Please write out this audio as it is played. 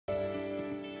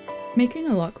Making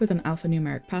a lock with an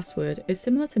alphanumeric password is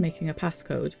similar to making a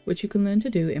passcode, which you can learn to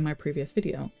do in my previous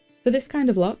video. For this kind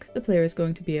of lock, the player is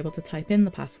going to be able to type in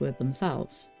the password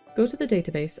themselves. Go to the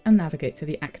database and navigate to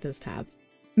the Actors tab.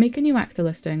 Make a new actor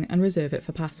listing and reserve it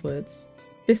for passwords.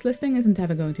 This listing isn't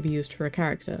ever going to be used for a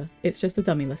character, it's just a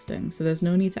dummy listing, so there's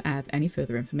no need to add any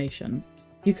further information.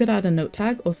 You could add a note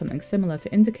tag or something similar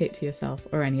to indicate to yourself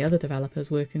or any other developers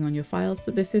working on your files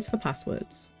that this is for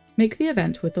passwords. Make the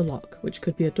event with the lock, which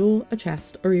could be a door, a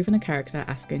chest, or even a character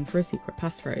asking for a secret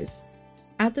passphrase.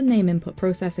 Add the name input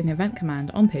processing event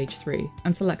command on page 3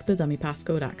 and select the dummy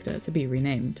passcode actor to be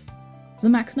renamed. The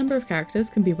max number of characters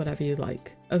can be whatever you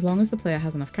like, as long as the player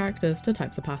has enough characters to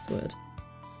type the password.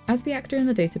 As the actor in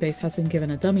the database has been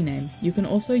given a dummy name, you can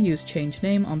also use change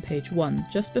name on page 1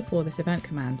 just before this event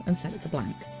command and set it to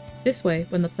blank. This way,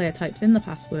 when the player types in the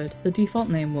password, the default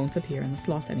name won't appear in the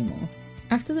slot anymore.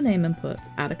 After the name input,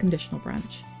 add a conditional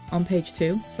branch. On page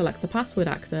 2, select the password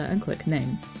actor and click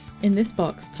Name. In this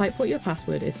box, type what your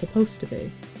password is supposed to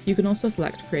be. You can also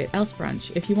select Create Else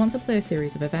branch if you want to play a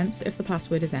series of events if the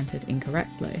password is entered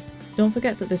incorrectly. Don't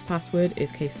forget that this password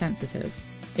is case sensitive.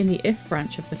 In the If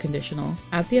branch of the conditional,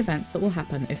 add the events that will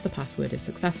happen if the password is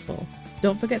successful.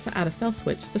 Don't forget to add a self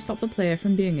switch to stop the player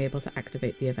from being able to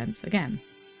activate the events again.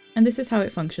 And this is how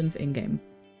it functions in-game.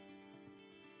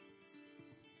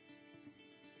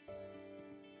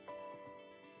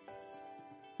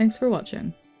 Thanks for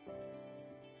watching.